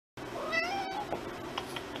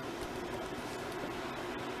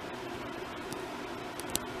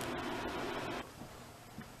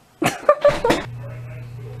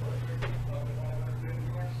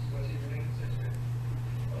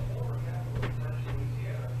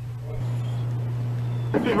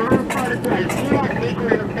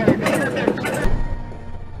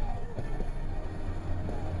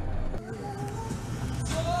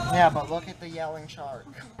Yeah, but look at the yelling shark.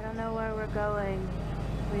 I don't know where we're going.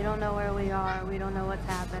 We don't know where we are. We don't know what's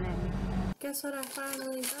happening. Guess what I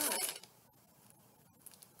finally got?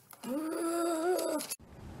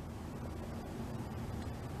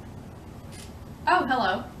 Oh,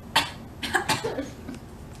 hello.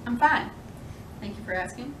 I'm fine. Thank you for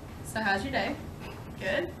asking. So how's your day?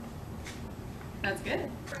 Good? That's good.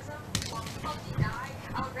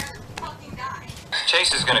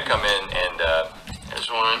 Chase is gonna come in and, there's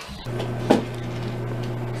one.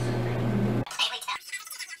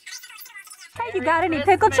 Hey, you got any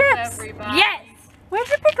pickle chips? Everybody. Yes! Where's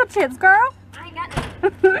your pickle chips, girl? I ain't got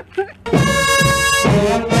none.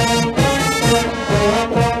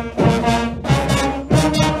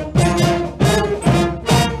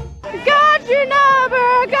 Got your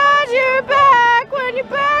number, got your back when your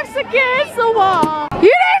back's against the wall. You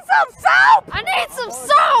need some soap? I need some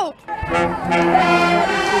soap!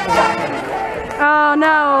 Oh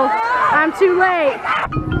no, I'm too late.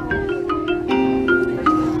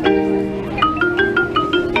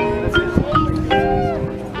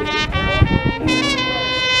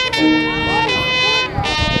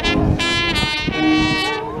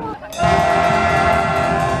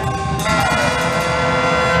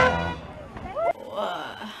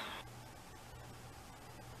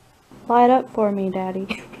 Light up for me, Daddy.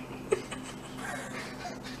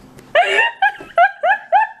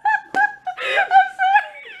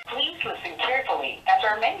 Please listen carefully as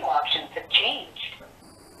our menu options have changed.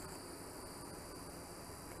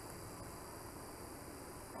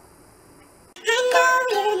 I know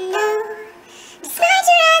you know, despite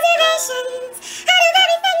your reservations, out of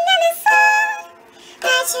everything in this world, I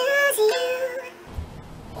choose you.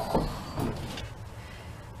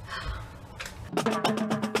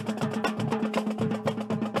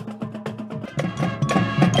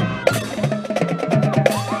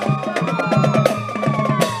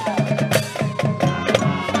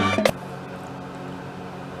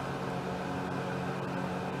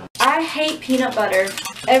 I hate peanut butter.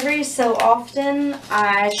 Every so often,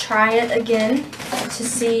 I try it again to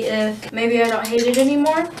see if maybe I don't hate it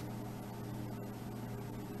anymore.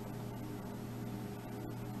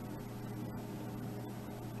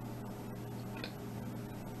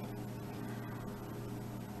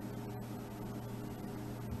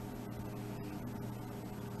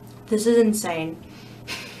 This is insane.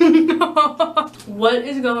 What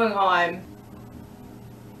is going on?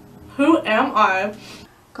 Who am I?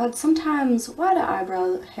 God, sometimes why do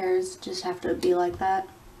eyebrow hairs just have to be like that?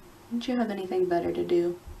 Don't you have anything better to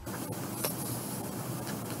do?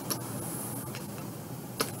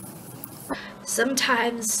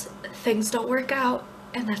 Sometimes things don't work out,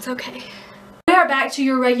 and that's okay. We are back to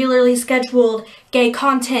your regularly scheduled gay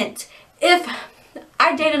content. If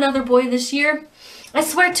I date another boy this year, I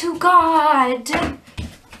swear to God,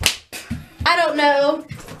 I don't know.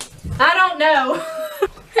 I don't know.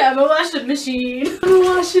 I have a washing machine. I'm a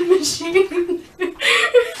washing machine.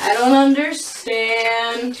 I don't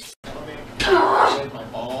understand.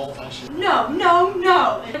 No, no,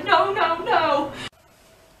 no. No, no, no.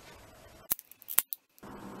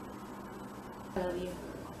 I love you.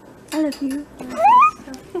 I love you.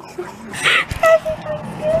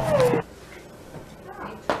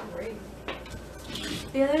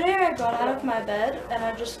 The other day I got out of my bed and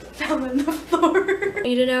I just fell on the floor. I want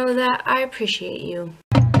you to know that I appreciate you.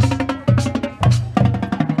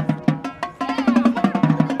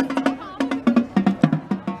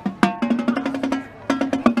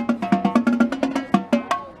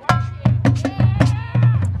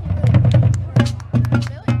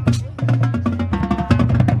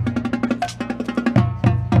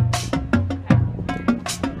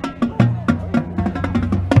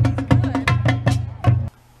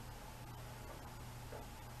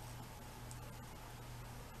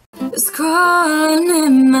 It's crawling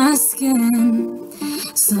in my skin.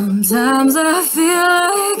 Sometimes I feel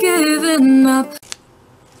like giving up.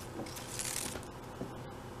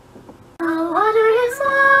 Water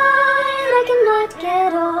inside, I cannot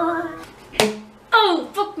get off. Oh,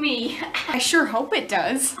 fuck me. I sure hope it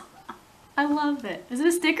does. I love it. Is it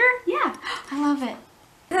a sticker? Yeah, I love it.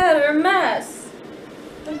 Had a mess,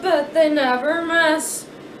 but they never mess.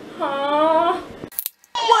 Aww.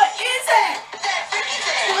 What is it?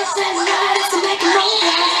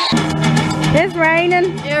 It's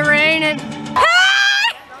raining. It's raining.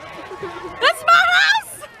 Hey! That's my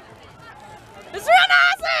house! It's real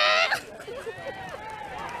nice!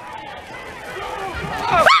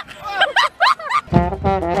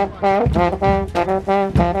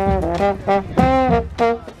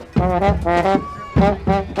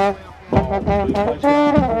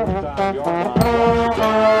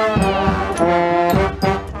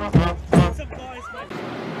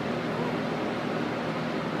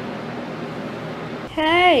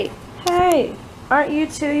 Hey, hey, aren't you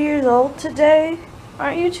 2 years old today?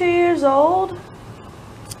 Aren't you 2 years old?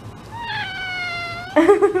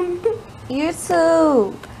 You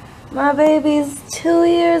too. My baby's 2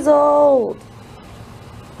 years old.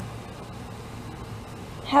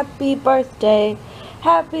 Happy birthday.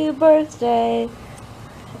 Happy birthday.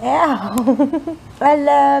 Ow. I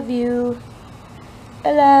love you.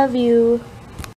 I love you.